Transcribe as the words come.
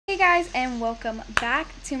guys, and welcome back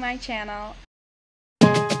to my channel.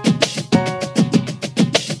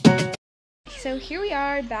 So here we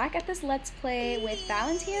are back at this Let's Play with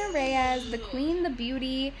Valentina Reyes, the queen, the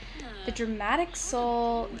beauty, the dramatic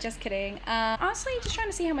soul. Just kidding. Honestly, just trying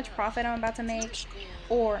to see how much profit I'm about to make,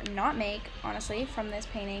 or not make, honestly, from this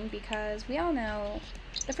painting, because we all know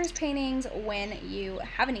the first paintings when you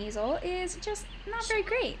have an easel is just not very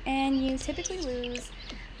great, and you typically lose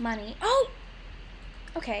money. Oh!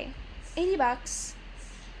 Okay, 80 bucks.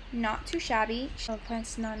 Not too shabby. Oh,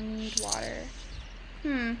 plants do not need water.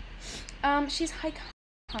 She's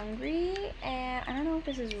hungry, and I don't know if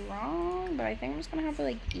this is wrong, but I think I'm just gonna have to,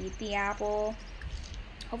 like, eat the apple.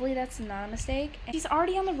 Hopefully that's not a mistake. And she's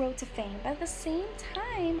already on the road to fame, but at the same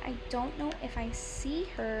time, I don't know if I see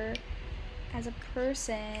her as a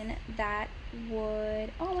person that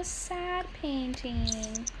would... Oh, a sad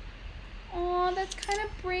painting. Oh, that kind of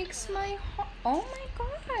breaks my heart. Oh my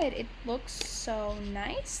god, it looks so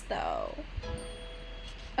nice though.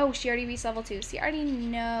 Oh, she already reached level 2. See, I already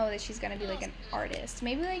know that she's gonna be like an artist.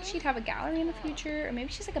 Maybe like she'd have a gallery in the future, or maybe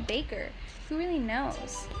she's like a baker. Who really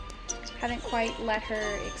knows? Haven't quite let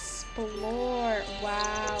her explore.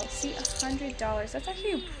 Wow, see, $100. That's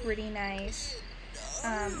actually a pretty nice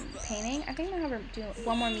painting. I think I'm gonna have her do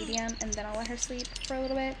one more medium, and then I'll let her sleep for a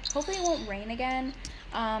little bit. Hopefully it won't rain again.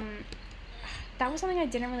 That was something I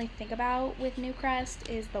didn't really think about with Newcrest,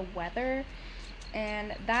 is the weather,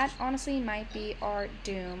 and that honestly might be our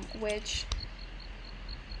doom, which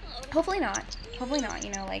hopefully not, you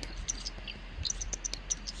know, like,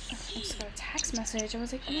 I just got a text message. I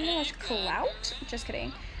was like, oh my gosh, clout? Just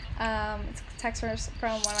kidding. It's a text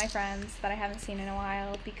from one of my friends that I haven't seen in a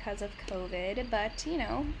while because of COVID, but, you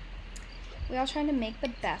know, we all trying to make the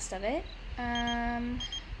best of it.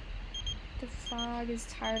 The frog is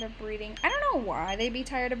tired of breeding. I don't know why they'd be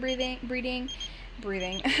tired of breeding.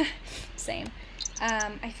 Same.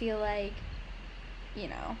 I feel like, you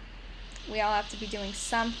know, we all have to be doing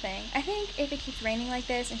something. I think if it keeps raining like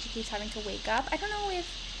this and she keeps having to wake up, I don't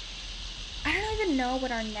even know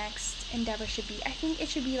what our next endeavor should be. I think it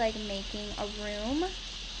should be like making a room,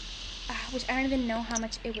 which I don't even know how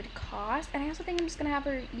much it would cost. And I also think I'm just gonna have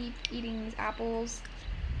her eating these apples,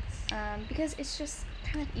 because it's just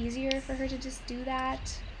kind of easier for her to just do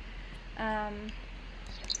that. I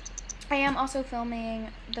am also filming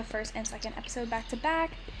the first and second episode back to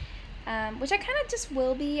back, which I kind of just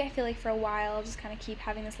will be. I feel like for a while I'll just kind of keep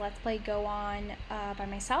having this Let's Play go on by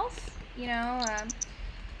myself, you know,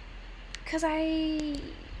 because I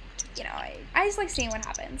just like seeing what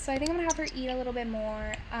happens. So I think I'm gonna have her eat a little bit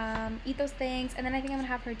more, eat those things, and then I think I'm gonna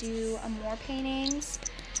have her do more paintings.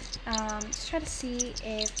 Just try to see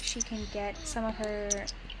if she can get some of her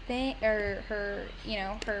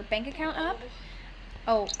her bank account up.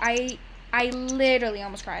 Oh, I literally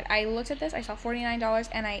almost cried. I looked at this, I saw $49,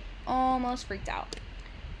 and I almost freaked out.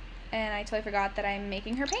 And I totally forgot that I'm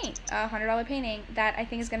making her paint a $100 painting that I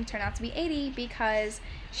think is going to turn out to be $80, because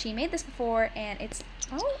she made this before, and it's,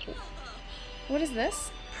 oh, what is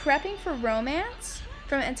this? Prepping for romance?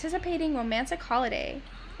 From anticipating romantic holiday.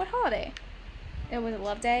 What holiday? It was a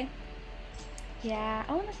Love Day? Yeah.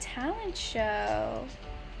 Oh, and the talent show.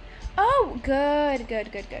 Oh, good.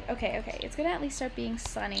 Okay. It's gonna at least start being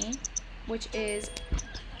sunny, which is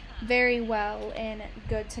very well and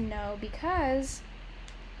good to know, because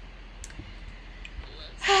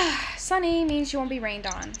sunny means you won't be rained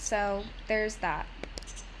on. So there's that.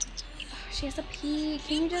 She has to pee.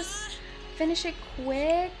 Can you just finish it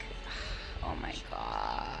quick? Oh my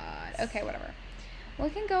god. Okay, whatever. We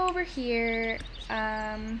can go over here,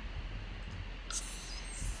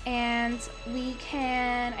 and we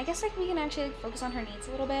can, I guess, like, we can actually focus on her needs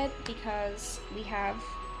a little bit, because we have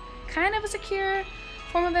kind of a secure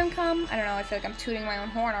form of income. I don't know, I feel like I'm tooting my own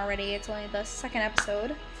horn already. It's only the second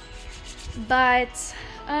episode, but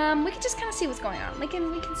we can just kind of see what's going on. We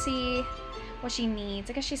can see what she needs.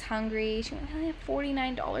 I guess she's hungry. She only have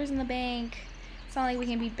 $49 in the bank. It's not like we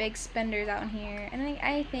can be big spenders out in here. And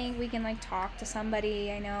I think we can, like, talk to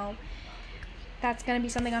somebody. I know that's gonna be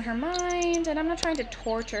something on her mind, and I'm not trying to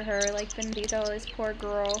torture her like Bendito, this poor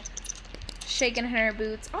girl, shaking in her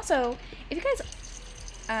boots. Also, if you guys,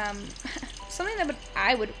 something that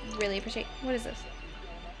I would really appreciate. What is this?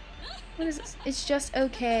 What is this? It's just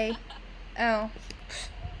okay. Oh,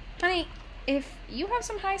 honey, if you have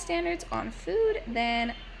some high standards on food,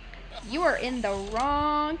 then you are in the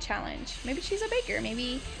wrong challenge. Maybe she's a baker.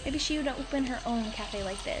 Maybe she would open her own cafe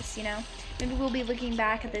like this, you know? Maybe we'll be looking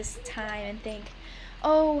back at this time and think,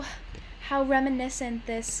 oh, how reminiscent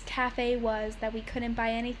this cafe was that we couldn't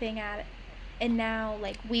buy anything at, and now,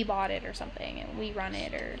 like, we bought it or something, and we run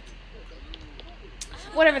it, or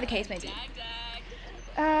Whatever the case may be.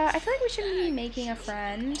 I feel like we should be making a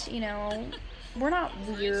friend, you know. We're not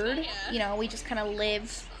weird, you know, we just kind of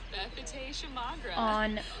live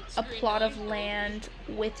on a plot of land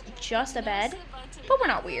with just a bed, but we're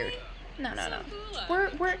not weird. No, no, no. We're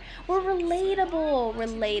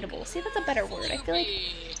relatable. See, that's a better word. I feel like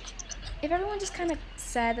if everyone just kind of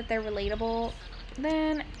said that they're relatable,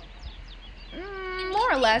 then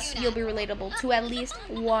more or less you'll be relatable to at least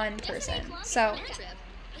one person. So,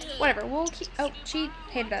 whatever. We'll keep. Oh, she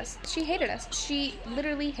hated us. She hated us. She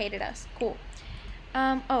literally hated us. Cool.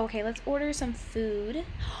 Oh, okay. Let's order some food.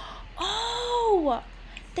 Oh,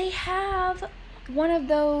 they have one of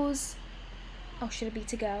those. Oh, should it be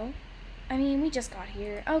to go? I mean, we just got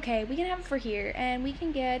here. Okay, we can have it for here, and we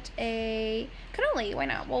can get a cannoli. Why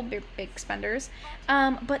not? We'll be big spenders.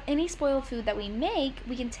 But any spoiled food that we make,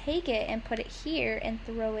 we can take it and put it here and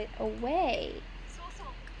throw it away.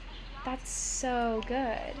 That's so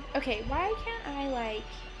good. Okay, why can't I, like...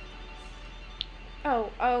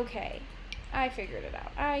 Oh, okay. I figured it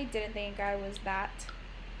out. I didn't think I was that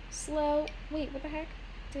slow. Wait, what the heck?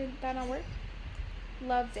 Did that not work?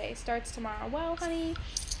 Love day starts tomorrow. Well, honey,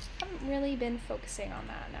 I haven't really been focusing on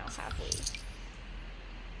that now, have we?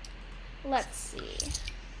 Let's see.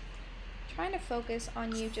 Trying to focus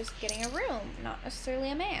on you just getting a room, not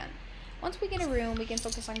necessarily a man. Once we get a room, we can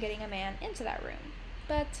focus on getting a man into that room.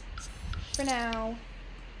 But for now,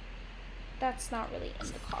 that's not really in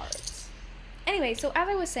the cards. Anyway, so as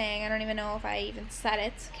I was saying, I don't even know if I even said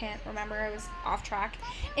it, can't remember, I was off track,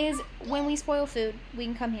 is when we spoil food, we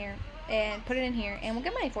can come here and put it in here, and we'll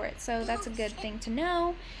get money for it. So that's a good thing to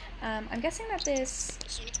know. I'm guessing that this...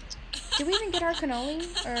 Did we even get our cannoli?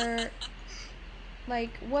 Or,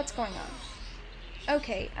 like, what's going on?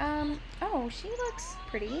 Okay, oh, she looks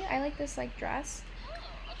pretty. I like this, like, dress.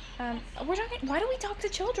 We're talking... Why do we talk to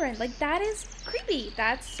children? Like, that is creepy.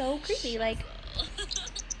 That's so creepy. Like...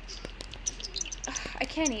 I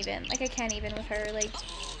can't even. Like, I can't even with her. Like,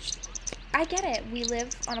 I get it. We live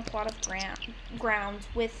on a plot of ground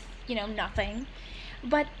with, you know, nothing.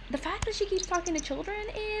 But the fact that she keeps talking to children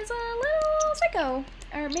is a little psycho.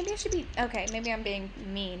 Or maybe I should be... Okay, maybe I'm being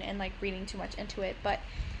mean and, like, reading too much into it. But,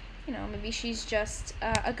 you know, maybe she's just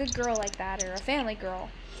a good girl like that. Or a family girl.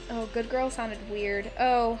 Oh, good girl sounded weird.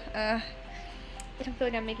 Oh, I don't feel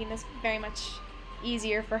like I'm making this very much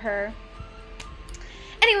easier for her.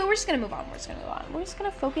 Anyway, we're just going to move on. We're just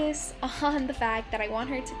going to focus on the fact that I want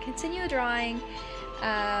her to continue the drawing.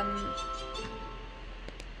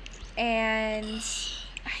 And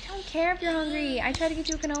I don't care if you're hungry. I tried to get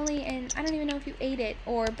you a cannoli and I don't even know if you ate it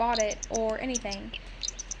or bought it or anything.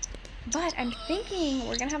 But I'm thinking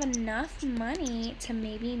we're going to have enough money to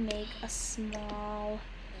maybe make a small...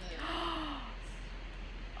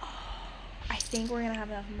 I think we're going to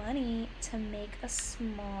have enough money to make a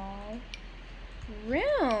small...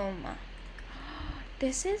 room.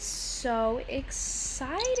 This is so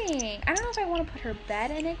exciting. I don't know if I want to put her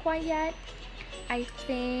bed in it quite yet. I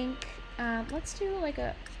think let's do like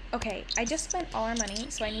a... Okay, I just spent all our money,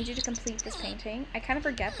 so I need you to complete this painting. I kind of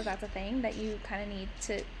forget that that's a thing, that you kind of need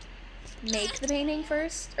to make the painting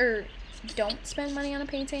first, or don't spend money on a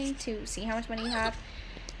painting to see how much money you have.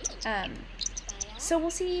 So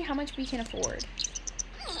we'll see how much we can afford.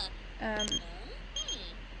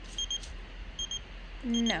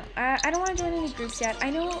 No, I don't want to join any groups yet. I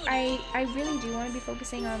know I really do want to be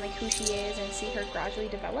focusing on like who she is and see her gradually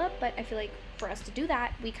develop, but I feel like for us to do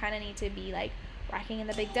that, we kind of need to be like racking in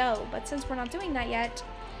the big dough. But since we're not doing that yet,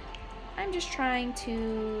 I'm just trying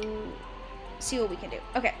to see what we can do.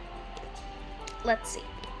 Okay, let's see.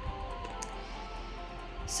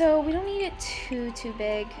 So we don't need it too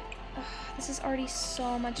big. Ugh, this is already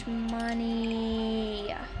so much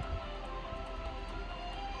money.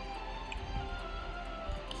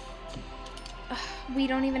 We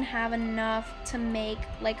don't even have enough to make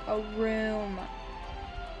like a room,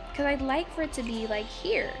 because I'd like for it to be like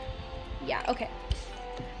here. Yeah, okay,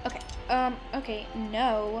 okay,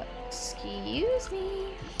 no, excuse me.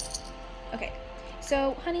 Okay,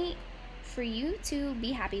 so honey, for you to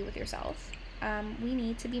be happy with yourself, we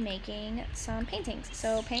need to be making some paintings.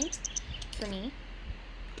 So paint for me.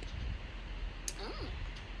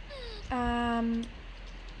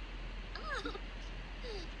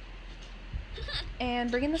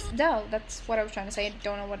 And bring in this dough. That's what I was trying to say. I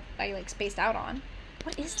don't know what I like spaced out on.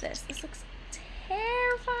 What is this? This looks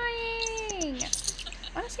terrifying.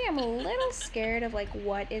 Honestly, I'm a little scared of like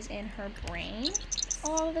what is in her brain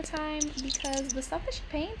all the time, because the stuff that she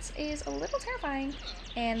paints is a little terrifying.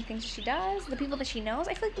 And the things that she does, the people that she knows,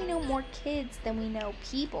 I feel like we know more kids than we know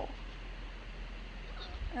people.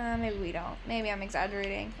 Maybe we don't. Maybe I'm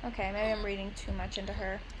exaggerating. Okay, maybe I'm reading too much into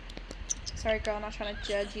her. Sorry, girl, I'm not trying to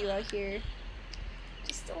judge you out here.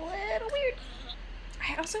 Just a little weird.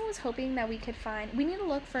 I also was hoping that we could find... We need to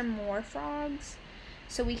look for more frogs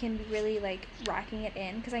so we can be really, like, racking it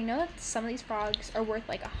in. Because I know that some of these frogs are worth,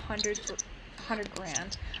 like, 100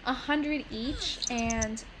 grand. 100 each,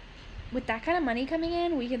 and with that kind of money coming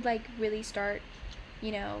in, we could, like, really start,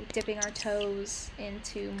 you know, dipping our toes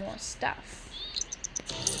into more stuff.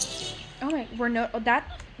 Oh my,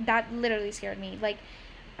 that literally scared me. Like,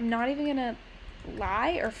 I'm not even gonna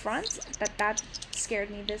lie or front, that scared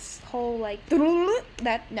me. This whole, like, didn't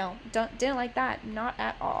like that, not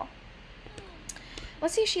at all.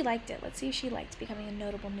 Let's see if she liked it. Let's see if she liked becoming a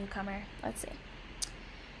notable newcomer. Let's see.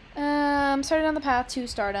 Started on the path to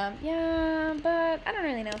stardom. Yeah, but I don't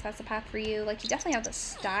really know if that's the path for you. Like, you definitely have the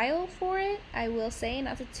style for it, I will say,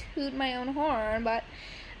 not to toot my own horn, but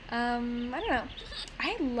I don't know.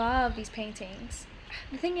 I love these paintings.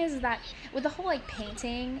 The thing is that with the whole, like,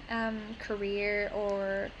 painting career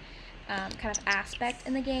or kind of aspect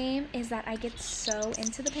in the game is that I get so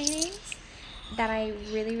into the paintings that I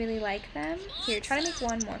really, really like them. Here, try to make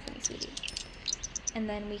one more for me, sweetie. And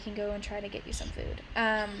then we can go and try to get you some food.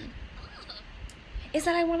 Is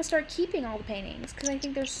that I want to start keeping all the paintings because I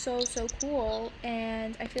think they're so, so cool.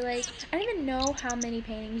 And I feel like, I don't even know how many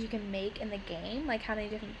paintings you can make in the game, like how many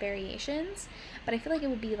different variations, but I feel like it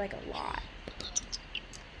would be like a lot.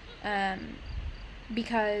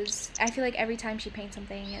 Because I feel like every time she paints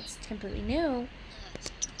something, it's completely new.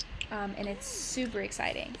 And it's super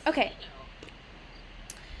exciting. Okay.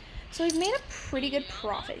 So we've made a pretty good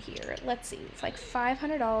profit here. Let's see, it's like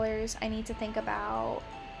 $500. I need to think about,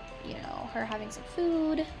 you know, her having some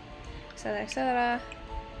food, etc., etc.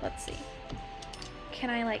 Let's see. Can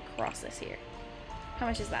I, like, cross this here? How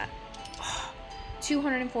much is that?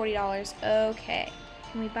 $240. Okay.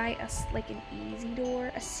 Can we buy us, like, an easy door?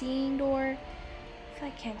 A seeing door? I feel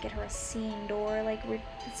like I can't get her a seeing door. Like,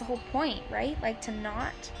 that's the whole point, right? Like, to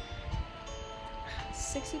not...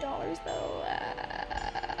 $60 though.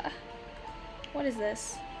 What is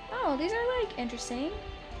this? Oh, these are, like, interesting.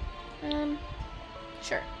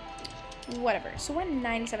 Sure. Whatever. So we're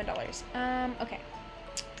 $97. Okay.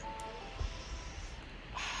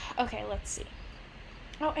 Okay, let's see.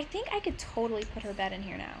 Oh, I think I could totally put her bed in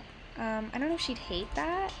here now. I don't know if she'd hate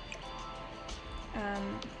that.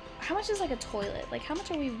 How much is, like, a toilet? Like, how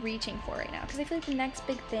much are we reaching for right now? Because I feel like the next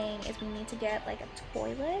big thing is we need to get, like, a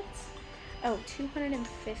toilet. Oh,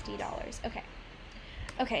 $250. Okay.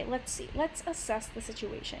 Okay, let's see. Let's assess the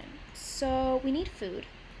situation. So, we need food.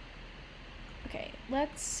 Okay,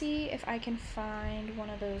 let's see if I can find one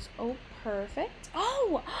of those. Oh, perfect.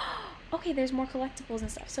 Oh! Okay, there's more collectibles and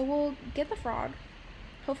stuff. So, we'll get the frog.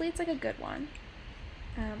 Hopefully, it's, like, a good one.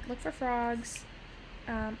 Look for frogs.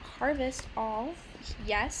 Harvest all.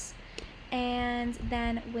 Yes. And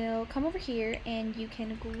then we'll come over here and you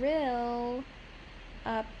can grill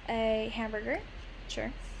up a hamburger.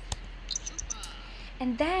 Sure.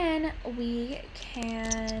 And then we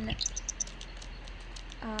can,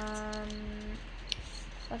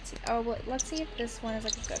 let's see. Oh, well, let's see if this one is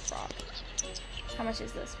like a good frog. How much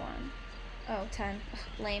is this one? Oh, 10. Ugh,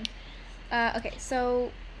 lame. Okay,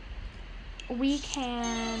 so we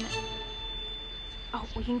can, oh,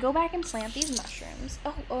 we can go back and plant these mushrooms.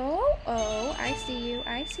 Oh, I see you.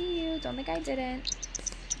 I see you. Don't think I didn't.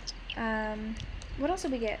 What else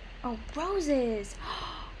did we get? Oh, roses.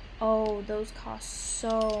 Oh, those cost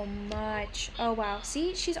so much. Oh, wow.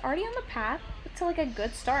 See, she's already on the path to, like, a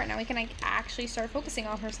good start. Now we can, like, actually start focusing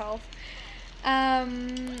on herself.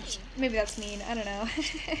 Maybe that's mean. I don't know.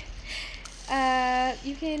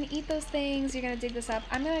 You can eat those things. You're gonna dig this up.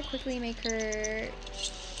 I'm gonna quickly make her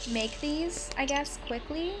make these, I guess,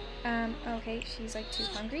 quickly. Okay, she's, like, too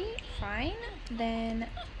hungry. Fine. Then,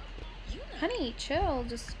 honey, chill.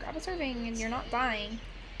 Just grab a serving and you're not dying.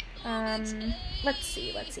 Let's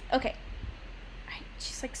see. Okay.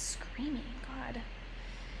 She's, like, screaming. God.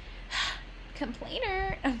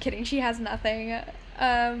 Complainer. I'm kidding. She has nothing.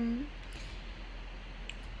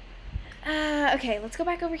 Okay, let's go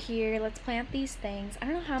back over here. Let's plant these things. I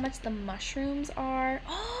don't know how much the mushrooms are.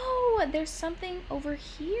 Oh, there's something over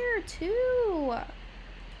here, too.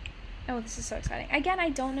 Oh, this is so exciting. Again, I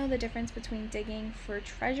don't know the difference between digging for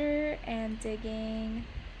treasure and digging...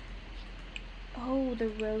 Oh, the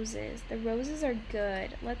roses. The roses are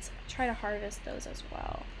good. Let's try to harvest those as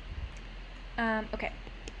well. Okay.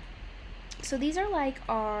 So these are like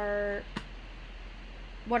our...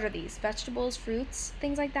 What are these? Vegetables, fruits,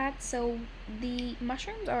 things like that. So the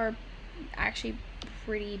mushrooms are actually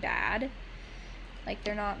pretty bad. Like,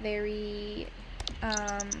 they're not very...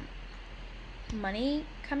 money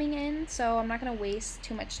coming in, so I'm not gonna waste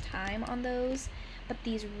too much time on those. But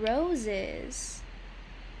these roses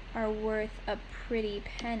are worth a pretty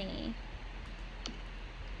penny.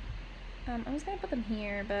 I was gonna put them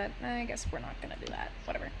here, but I guess we're not gonna do that.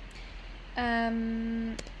 Whatever.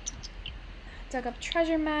 Dug up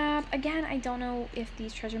treasure map. Again, I don't know if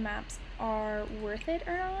these treasure maps are worth it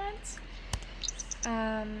or not.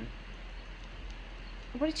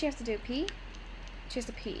 What did she have to do? Pee? She has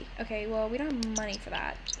to pee. Okay, well, we don't have money for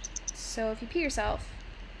that. So if you pee yourself,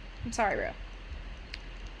 I'm sorry, bro.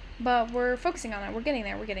 But we're focusing on it. We're getting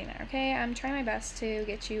there. We're getting there, okay? I'm trying my best to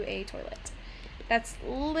get you a toilet. That's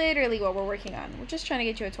literally what we're working on. We're just trying to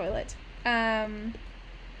get you a toilet.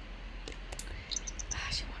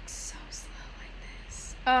 She walks so slow like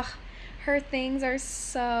this. Ugh, her things are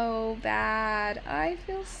so bad. I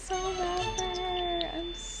feel so bad for her.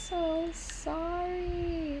 I'm so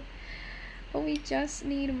sorry. But we just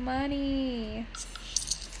need money.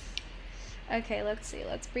 Okay, let's see.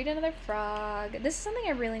 Let's breed another frog. This is something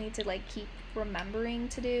I really need to, like, keep remembering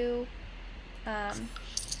to do.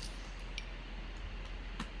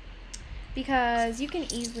 Because you can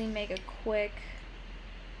easily make a quick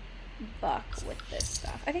buck with this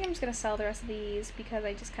stuff. I think I'm just going to sell the rest of these because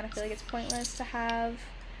I just kind of feel like it's pointless to have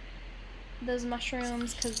those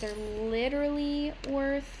mushrooms because they're literally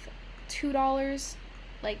worth $2.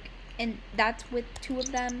 Like, and that's with 2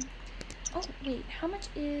 of them. Oh, wait, how much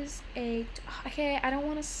is a... Okay, I don't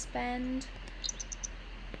want to spend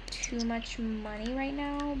too much money right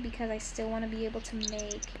now because I still want to be able to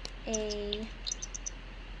make a...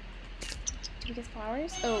 Do we get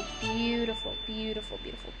flowers? Oh, beautiful, beautiful,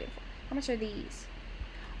 beautiful, beautiful. How much are these?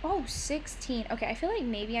 Oh, 16. Okay, I feel like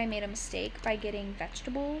maybe I made a mistake by getting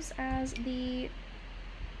vegetables as the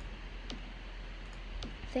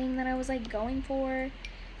thing that I was, like, going for. I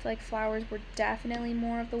feel like flowers were definitely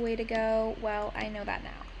more of the way to go. Well, I know that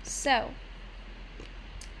now. So,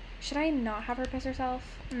 should I not have her piss herself?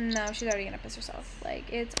 No, she's already gonna piss herself.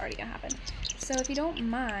 Like, it's already gonna happen. So, if you don't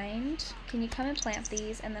mind, can you come and plant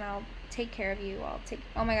these, and then I'll take care of you.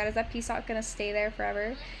 Oh my god, is that pea sock gonna stay there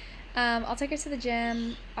forever? I'll take her to the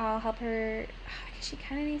gym. I'll help her. She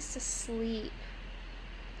kind of needs to sleep.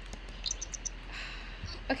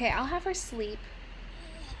 Okay, I'll have her sleep.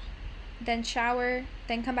 Then shower.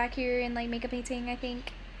 Then come back here and, like, make a painting, I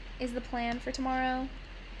think, is the plan for tomorrow.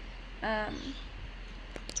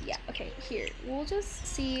 Yeah, okay, here. We'll just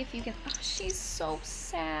see if you can... Oh, she's so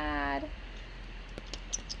sad.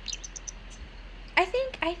 I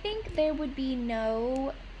think there would be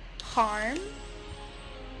no harm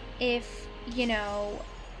if, you know,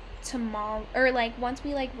 tomorrow, or, like, once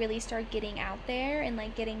we, like, really start getting out there and,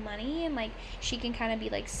 like, getting money and, like, she can kind of be,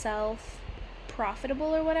 like,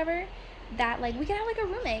 self-profitable or whatever, that, like, we can have, like, a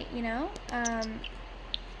roommate, you know? I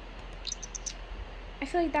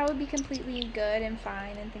feel like that would be completely good and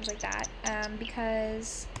fine and things like that,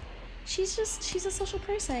 because she's a social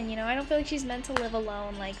person, you know? I don't feel like she's meant to live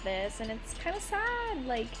alone like this, and it's kind of sad,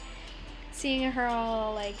 like, seeing her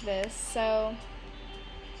all like this, so,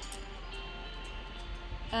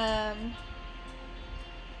 I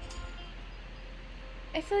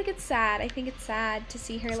feel like it's sad. I think it's sad to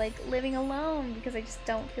see her, like, living alone, because I just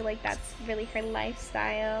don't feel like that's really her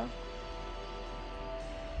lifestyle.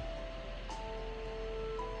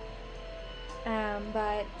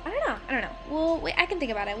 But I don't know. Well, wait, I can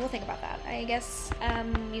think about it. We'll think about that. I guess,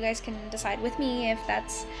 you guys can decide with me if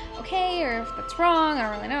that's okay or if that's wrong. I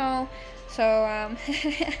don't really know. So, I'm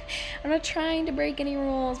not trying to break any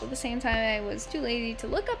rules, but at the same time, I was too lazy to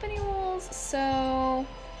look up any rules, so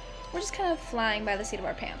we're just kind of flying by the seat of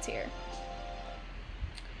our pants here.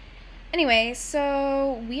 Anyway,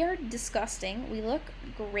 so we are disgusting. We look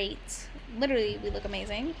great. Literally, we look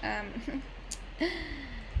amazing.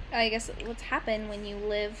 I guess what's happened when you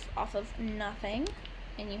live off of nothing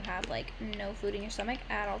and you have, like, no food in your stomach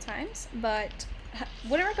at all times, but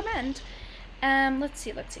wouldn't recommend. Let's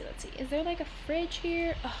see. Is there, like, a fridge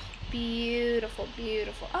here? Oh, beautiful,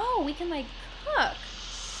 beautiful. Oh, we can, like, cook.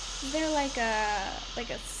 Is there, like a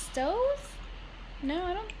stove? No,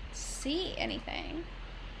 I don't see anything.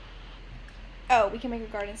 Oh, we can make a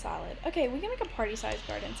garden salad. Okay, we can make a party-sized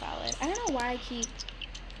garden salad. I don't know why I keep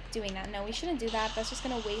doing that. No, we shouldn't do that. That's just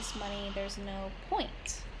gonna waste money. There's no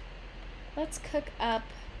point. Let's cook up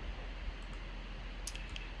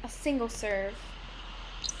a single serve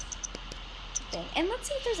thing. And let's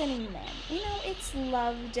see if there's any men. You know, it's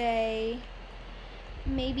love day.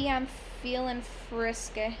 Maybe I'm feeling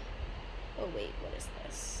frisky. Oh wait, what is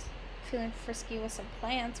this? Feeling frisky with some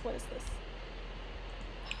plants. What is this?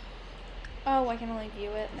 Oh, I can only view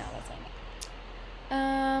it. No, that's not it.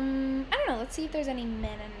 I don't know. Let's see if there's any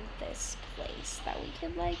men in this place that we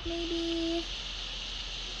could, like, maybe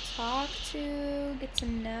talk to, get to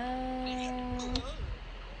know.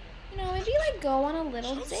 You know, maybe, like, go on a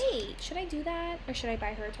little date. Should I do that? Or should I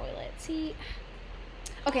buy her a toilet? See.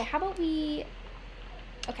 Okay, how about we...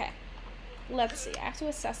 Okay. Let's see. I have to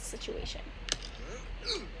assess the situation.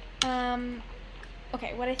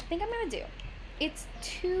 Okay, what I think I'm gonna do. It's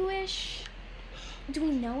 2-ish. Do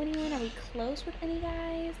we know anyone? Are we close with any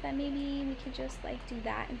guys that maybe we could just, like, do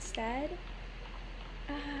that instead?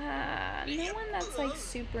 No one that's, like,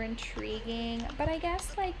 super intriguing. But I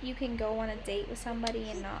guess, like, you can go on a date with somebody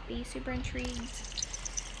and not be super intrigued.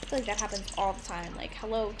 I feel like that happens all the time. Like,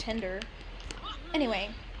 hello, Tinder.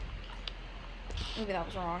 Anyway. Maybe that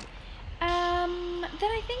was wrong. Then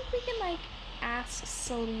I think we can, like, ask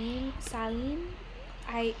Salim.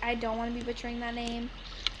 I don't want to be butchering that name.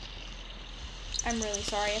 I'm really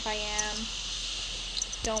sorry if I am.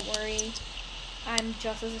 Don't worry. I'm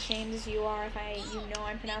just as ashamed as you are if you know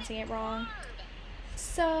I'm pronouncing it wrong.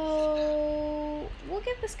 So we'll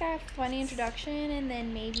give this guy a funny introduction, and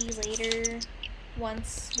then maybe later,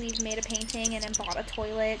 once we've made a painting and then bought a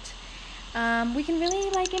toilet, we can really,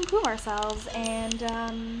 like, improve ourselves and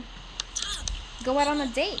go out on a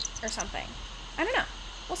date or something. I don't know.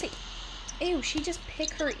 We'll see. Ew, she just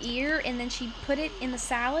picked her ear and then she put it in the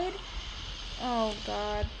salad. Oh,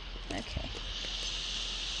 God. Okay.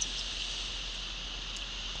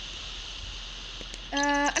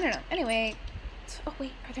 I don't know. Anyway. Oh,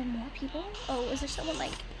 wait. Are there more people? Oh, is there someone,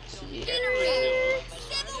 like, here?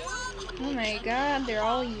 Oh, my God. They're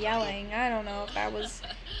all yelling. I don't know if that was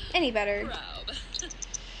any better.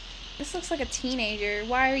 This looks like a teenager.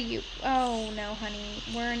 Why are you... Oh, no, honey.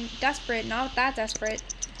 We're desperate. Not that desperate.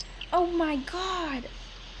 Oh, my God.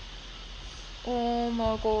 Oh,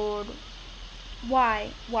 my God.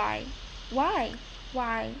 Why?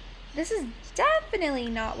 This is definitely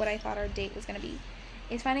not what I thought our date was going to be.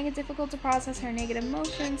 Is finding it difficult to process her negative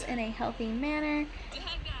emotions in a healthy manner.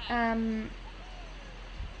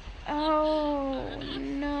 Oh,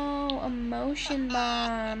 no. Emotion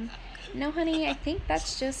bomb. No, honey, I think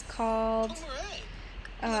that's just called,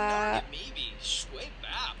 what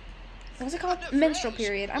was it called? Menstrual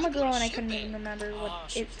period. I'm a girl and I couldn't even remember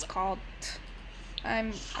what it's called.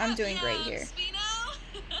 I'm doing great here.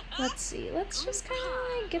 Let's see. Let's just kind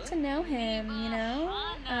of, like, get to know him, you know?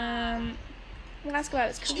 We'll ask about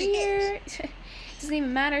his career. It doesn't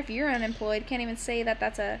even matter if you're unemployed. Can't even say that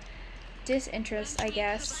that's a disinterest, I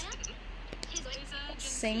guess.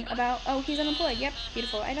 Sing about, oh, he's unemployed. Yep,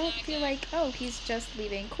 beautiful. I don't feel like, oh, he's just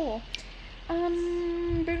leaving. Cool.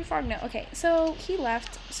 Baby frog, no. Okay, so he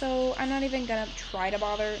left, so I'm not even gonna try to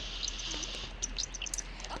bother.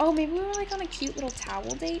 Oh, maybe we're, like, on a cute little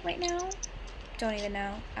towel date right now? Don't even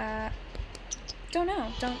know. Don't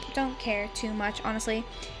know. Don't care too much, honestly.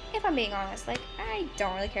 If I'm being honest, like, I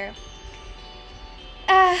don't really care.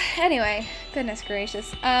 Anyway, goodness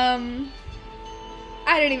gracious.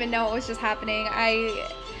 I don't even know what was just happening.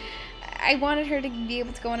 I wanted her to be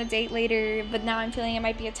able to go on a date later, but now I'm feeling it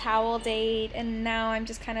might be a towel date, and now I'm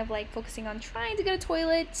just kind of, like, focusing on trying to get a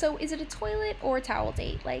toilet. So is it a toilet or a towel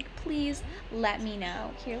date? Like, please let me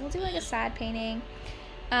know. Here, we'll do, like, a sad painting.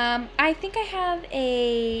 I think I have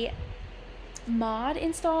a mod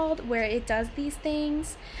installed where it does these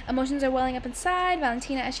things. Emotions are welling up inside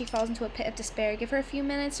Valentina as she falls into a pit of despair. Give her a few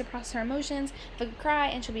minutes to process her emotions, have a cry,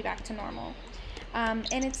 and she'll be back to normal. And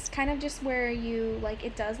it's kind of just where you, like,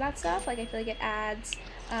 it does that stuff. Like, I feel like it adds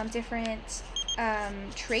different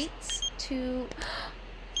traits to...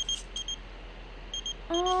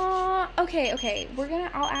 okay,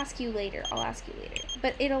 I'll ask you later.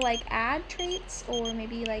 But it'll, like, add traits, or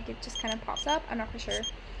maybe, like, it just kind of pops up. I'm not for sure.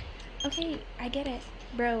 Okay, I get it.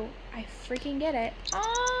 Bro, I freaking get it.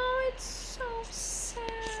 Oh, it's so sad.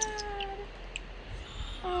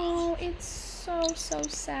 Oh, it's so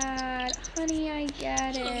sad. Honey, I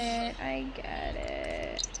get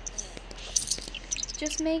it.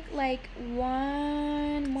 Just make, like,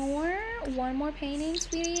 one more painting,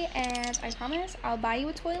 sweetie, and I promise I'll buy you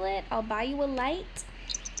a toilet, I'll buy you a light,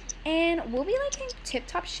 and we'll be, like, in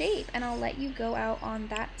tip-top shape, and I'll let you go out on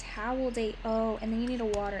that towel date. Oh, and then you need to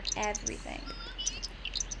water everything.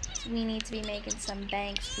 We need to be making some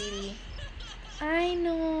bank, sweetie. I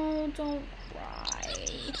know, don't cry.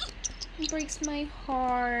 It breaks my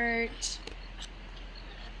heart.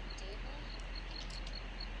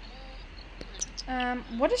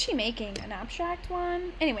 What is she making? An abstract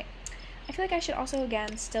one? Anyway, I feel like I should also,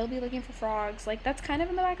 again, still be looking for frogs. Like, that's kind of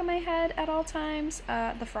in the back of my head at all times,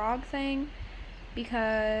 the frog thing.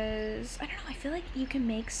 Because, I don't know, I feel like you can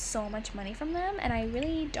make so much money from them, and I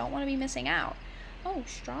really don't want to be missing out. Oh,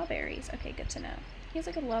 strawberries. Okay, good to know. He has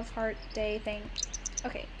like a love heart day thing.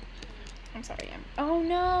 Okay. I'm sorry. Oh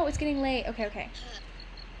no, it's getting late. Okay, okay.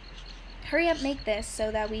 Hurry up, make this so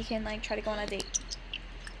that we can like try to go on a date.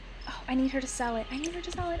 Oh, I need her to sell it. I need her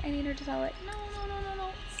to sell it. I need her to sell it. No, no, no, no, no.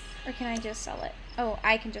 Or can I just sell it? Oh,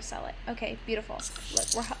 I can just sell it. Okay, beautiful.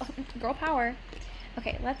 Look, we're girl power.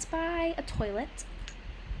 Okay, let's buy a toilet.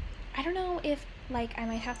 I don't know if like I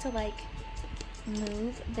might have to like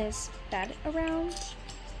move this bed around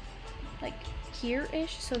like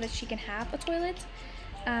here-ish so that she can have a toilet.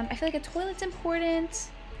 I feel like a toilet's important.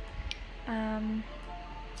 I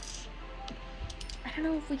don't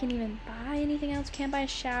know if we can even buy anything else. Can't buy a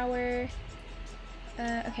shower.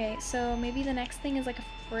 Okay, so maybe the next thing is like a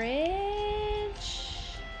fridge.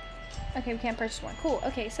 Okay, we can't purchase one. Cool.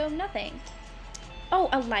 Okay, so nothing. Oh,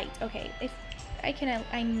 a light. Okay, if I can,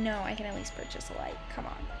 I know I can at least purchase a light. Come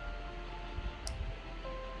on.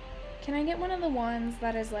 Can I get one of the ones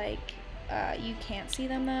that is like, you can't see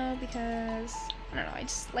them though? Because, I don't know, I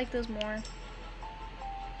just like those more.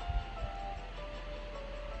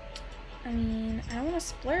 I mean, I don't want to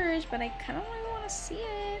splurge, but I kind of really want to see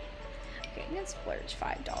it. Okay, I'm gonna splurge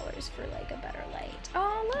 $5 for like a better light.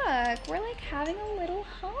 Oh look, we're like having a little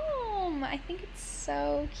home. I think it's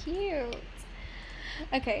so cute.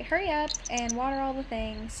 Okay, hurry up and water all the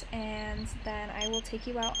things, and then I will take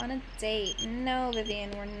you out on a date. No,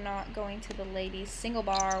 Vivian, we're not going to the ladies' single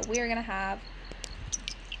bar. We are gonna have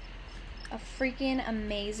a freaking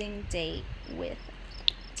amazing date with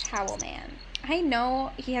Towel Man. I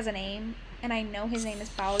know he has a name, and I know his name is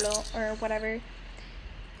Paulo or whatever,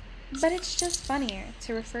 but it's just funnier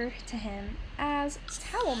to refer to him as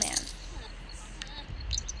Towel Man.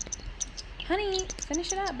 Honey,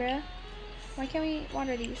 finish it up, bruh. Why can't we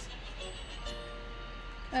water these?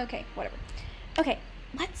 Okay, whatever. Okay,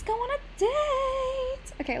 let's go on a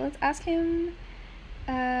date. Okay, let's ask him.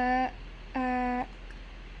 Oh,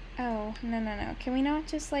 no. Can we not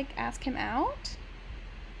just like ask him out?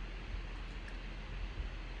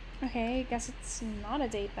 Okay, I guess it's not a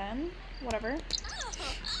date then. Whatever.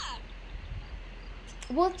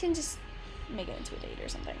 Well, we can just make it into a date or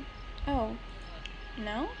something. Oh,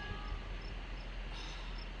 no?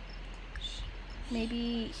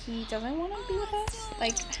 Maybe he doesn't want to be with us?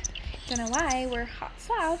 Like, don't know why, we're hot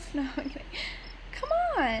sauce. No, I'm kidding. Come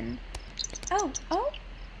on! Oh,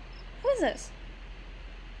 who is this?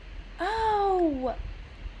 Oh!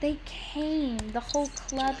 They came. The whole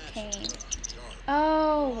club came.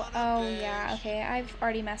 Oh, yeah, okay, I've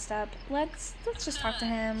already messed up. Let's just talk to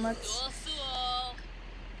him.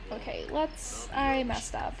 Okay, I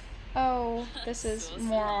messed up. Oh, this is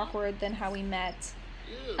more awkward than how we met.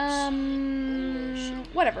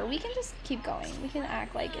 Whatever, we can just keep going. We can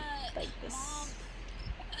act like this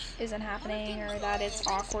isn't happening or that it's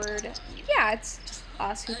awkward. Yeah, it's just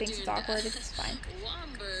us who thinks it's awkward. It's fine.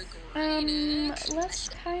 Let's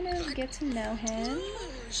kind of get to know him.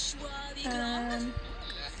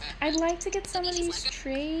 I'd like to get some of these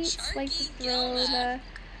traits, like to throw the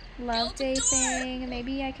love day thing.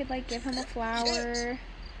 Maybe I could like give him a flower.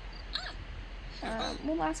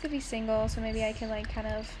 We'll ask if he's single, so maybe I can like kind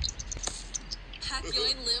of.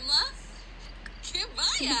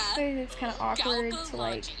 It's kind of awkward to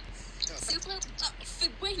like.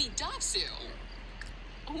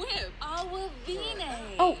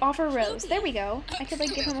 Oh, offer rose. There we go. I could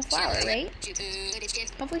like give him a flower, right?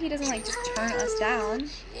 Hopefully he doesn't like just turn us down.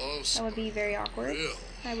 That would be very awkward.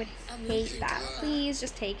 I would hate that. Please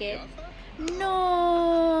just take it.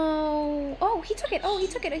 No. Oh, he took it. Oh, he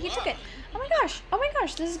took it. He took it. Oh my gosh. Oh my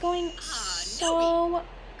gosh. This is going so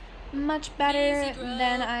much better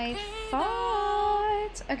than I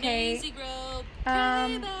thought. Okay.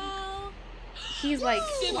 He's like,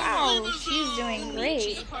 wow, she's doing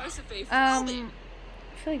great. I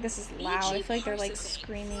feel like this is loud. I feel like they're like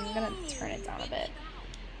screaming. I'm gonna turn it down a bit.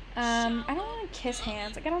 I don't want to kiss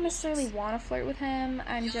hands. Like, I don't necessarily want to flirt with him.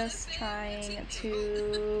 I'm just trying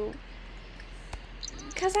to...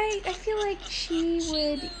 Because I feel like she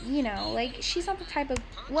would, you know, like, she's not the type of...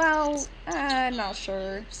 Well, I'm not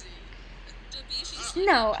sure.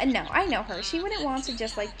 No, I know her. She wouldn't want to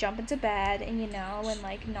just, like, jump into bed and, you know, and,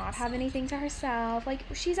 like, not have anything to herself. Like,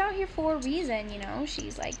 she's out here for a reason, you know?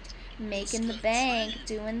 She's, like, making the bank,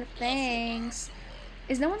 doing the things.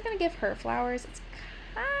 Is no one gonna give her flowers? It's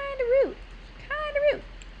kind of rude. Kind of rude.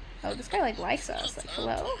 Oh, this guy, like, likes us. Like,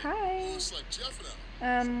 hello? Hi.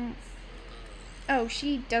 Oh,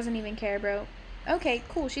 she doesn't even care, bro. Okay,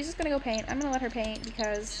 cool. She's just gonna go paint. I'm gonna let her paint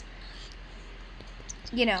because,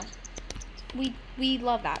 you know, we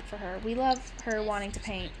love that for her. We love her wanting to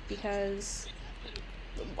paint because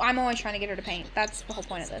I'm always trying to get her to paint. That's the whole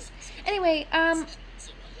point of this. Anyway, I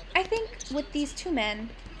think with these two men,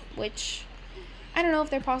 which I don't know if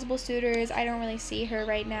they're possible suitors. I don't really see her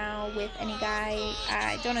right now with any guy.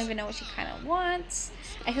 I don't even know what she kind of wants.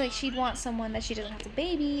 I feel like she'd want someone that she doesn't have to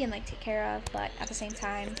baby and like take care of, but at the same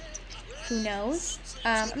time, who knows?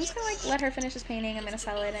 I'm just gonna like let her finish this painting. I'm gonna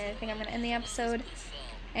sell it, and I think I'm gonna end the episode.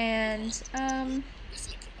 And it's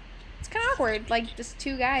kind of awkward. Like, just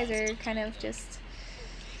two guys are kind of just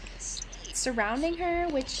surrounding her,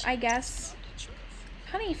 which I guess,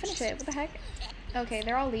 honey, finish it. What the heck? Okay,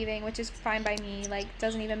 they're all leaving, which is fine by me. Like,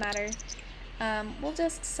 doesn't even matter. We'll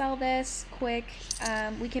just sell this quick.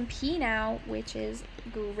 We can pee now, which is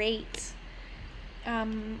great.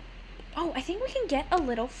 Oh, I think we can get a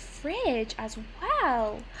little fridge as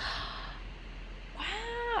well.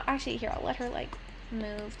 Wow. Actually, here, I'll let her, like,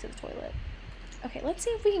 move to the toilet. Okay, let's see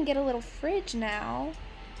if we can get a little fridge now.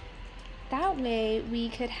 That way we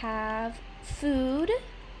could have food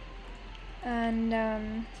and,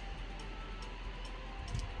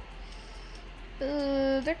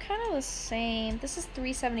 they're kind of the same. This is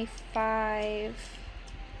 $3.75,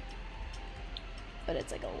 but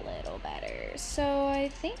it's like a little better. So I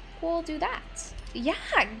think we'll do that. Yeah,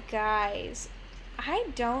 guys, I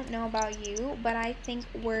don't know about you, but I think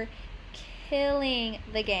we're killing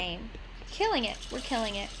the game. Killing it. We're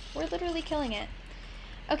killing it. We're literally killing it.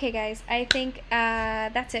 Okay, guys, I think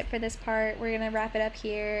that's it for this part. We're gonna wrap it up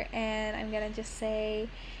here, and I'm gonna just say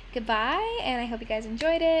goodbye, and I hope you guys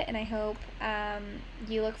enjoyed it, and I hope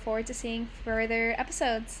you look forward to seeing further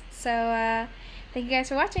episodes. So thank you guys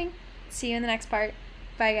for watching. See you in the next part.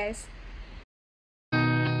 Bye, guys.